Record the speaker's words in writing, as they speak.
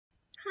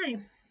Hi,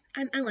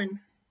 I'm Ellen.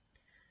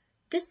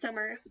 This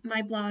summer,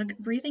 my blog,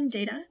 Breathing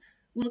Data,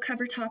 will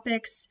cover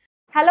topics.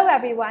 Hello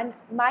everyone,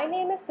 my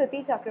name is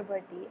Stuti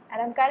Chakraborty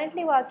and I'm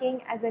currently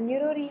working as a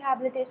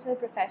neurorehabilitational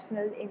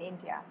professional in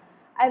India.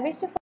 I wish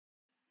to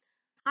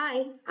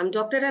Hi, I'm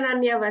Dr.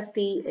 Ananya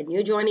Vasti, and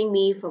you're joining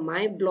me for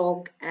my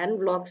blog and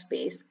vlog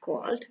space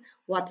called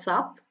What's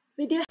Up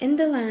with Your. In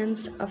the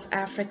lands of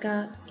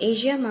Africa,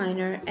 Asia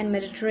Minor, and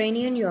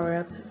Mediterranean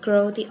Europe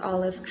grow the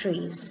olive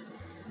trees.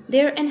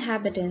 Their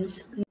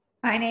inhabitants.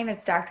 My name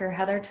is Dr.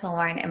 Heather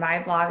Tillwine, and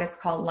my blog is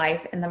called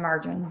Life in the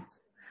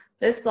Margins.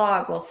 This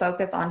blog will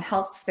focus on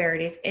health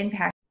disparities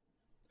impacting.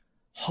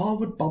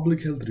 Harvard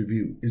Public Health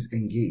Review is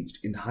engaged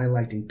in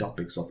highlighting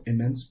topics of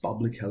immense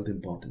public health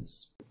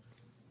importance.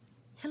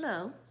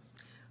 Hello.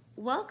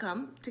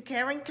 Welcome to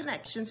Caring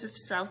Connections of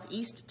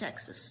Southeast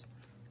Texas.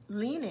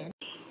 Lean in.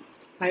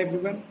 Hi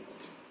everyone,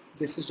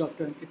 this is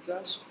Dr. Ankit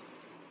Raj.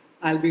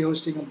 I'll be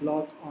hosting a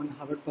blog on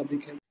Harvard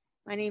Public Health.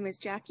 My name is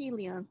Jackie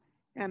Leung,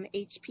 and I'm an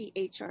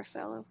HPHR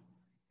fellow.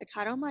 The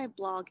title of my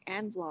blog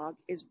and vlog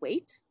is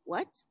Wait,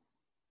 What?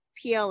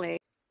 PLA.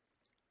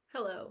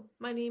 Hello,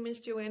 my name is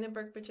Joanna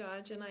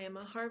Burke-Bajaj, and I am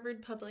a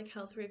Harvard Public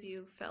Health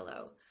Review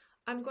fellow.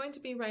 I'm going to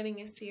be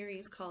writing a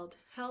series called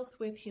Health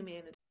with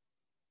Humanity.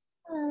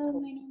 Hello,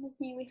 my name is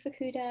Naomi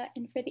Fukuda,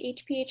 and for the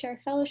HPHR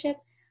Fellowship,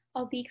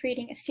 I'll be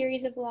creating a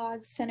series of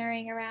vlogs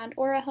centering around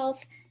oral health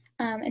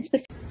and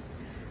specific.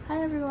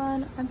 Hi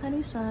everyone, I'm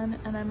Penny Sun,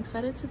 and I'm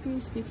excited to be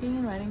speaking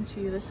and writing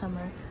to you this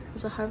summer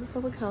as a Harvard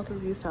Public Health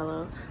Review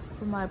Fellow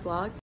for my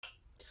blog.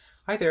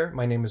 Hi there,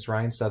 my name is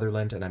Ryan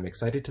Sutherland, and I'm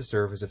excited to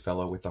serve as a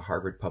fellow with the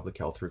Harvard Public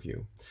Health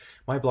Review.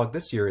 My blog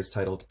this year is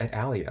titled Et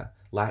Alia,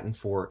 Latin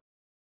for.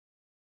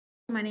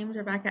 My name is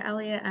Rebecca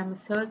Elliott. I'm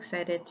so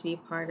excited to be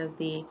part of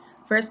the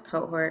first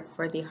cohort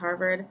for the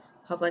Harvard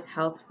Public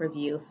Health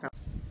Review Fellow.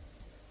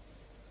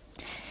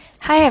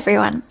 Hi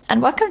everyone,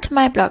 and welcome to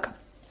my blog.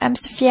 I'm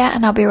Sophia,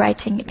 and I'll be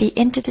writing The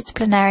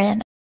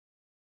Interdisciplinarian.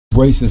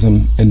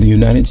 Racism in the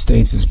United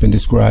States has been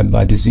described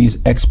by disease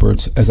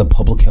experts as a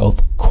public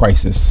health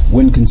crisis.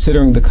 When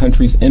considering the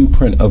country's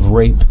imprint of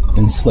rape,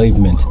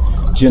 enslavement,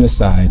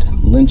 genocide,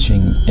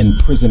 lynching,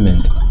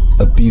 imprisonment,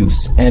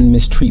 abuse, and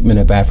mistreatment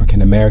of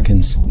African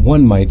Americans,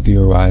 one might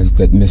theorize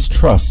that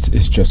mistrust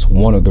is just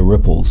one of the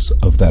ripples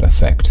of that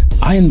effect.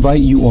 I invite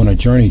you on a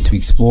journey to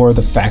explore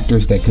the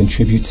factors that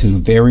contribute to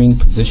varying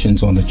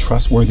positions on the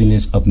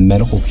trustworthiness of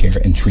medical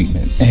care and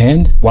treatment.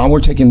 And while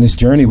we're taking this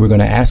journey, we're going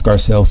to ask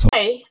ourselves.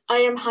 Hi, I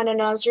am Hannah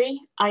Nasri.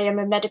 I am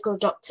a medical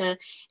doctor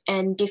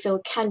and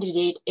DPhil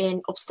candidate in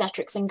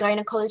obstetrics and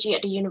gynecology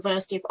at the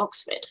University of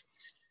Oxford.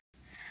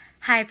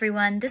 Hi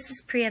everyone, this is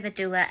Priya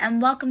Vidula,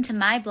 and welcome to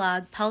my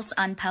blog, Pulse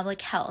on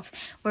Public Health,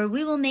 where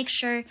we will make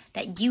sure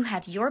that you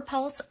have your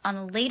pulse on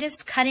the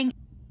latest cutting.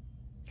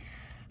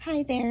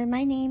 Hi there,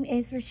 my name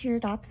is Rashir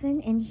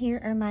Dobson, and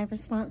here are my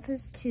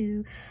responses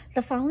to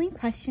the following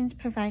questions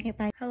provided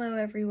by. Hello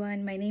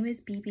everyone, my name is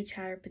Bibi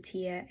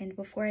Chatterpatia, and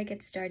before I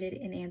get started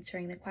in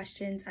answering the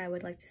questions, I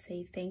would like to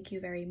say thank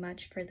you very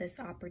much for this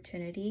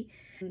opportunity.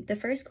 The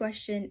first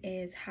question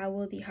is, how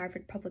will the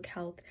Harvard Public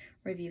Health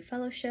Review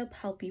Fellowship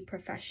help you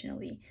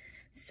professionally?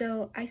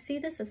 So I see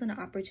this as an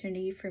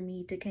opportunity for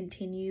me to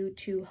continue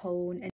to hone and